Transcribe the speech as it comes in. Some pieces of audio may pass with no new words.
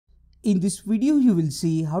In this video, you will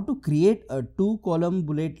see how to create a 2-column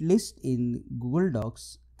bullet list in Google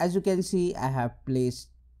Docs. As you can see, I have placed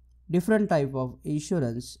different type of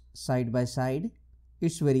insurance side by side.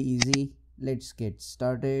 It's very easy. Let's get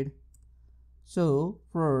started. So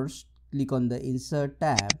first, click on the Insert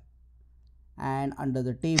tab, and under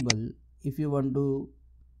the table, if you want to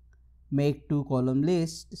make 2-column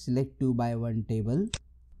list, select 2 by 1 table.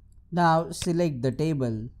 Now select the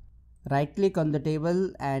table, right click on the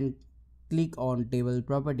table and click on table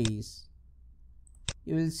properties.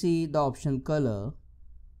 You will see the option color.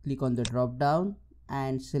 Click on the drop down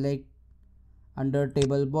and select under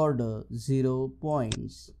table border 0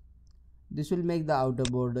 points. This will make the outer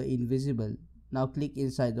border invisible. Now click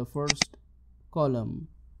inside the first column.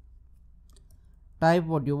 Type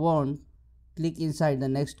what you want. Click inside the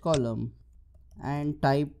next column and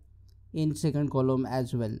type in second column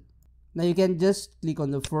as well. Now you can just click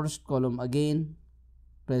on the first column again,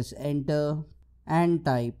 press enter and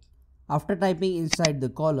type. After typing inside the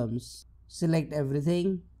columns, select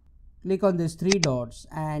everything, click on these 3 dots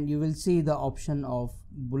and you will see the option of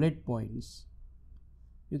bullet points.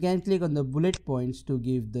 You can click on the bullet points to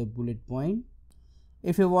give the bullet point.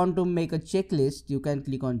 If you want to make a checklist, you can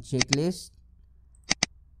click on checklist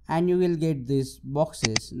and you will get these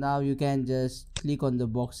boxes. Now you can just click on the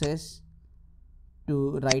boxes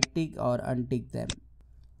to right tick or untick them.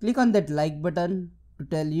 Click on that like button to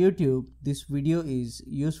tell YouTube this video is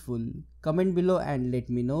useful. Comment below and let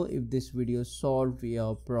me know if this video solved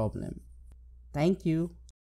your problem. Thank you.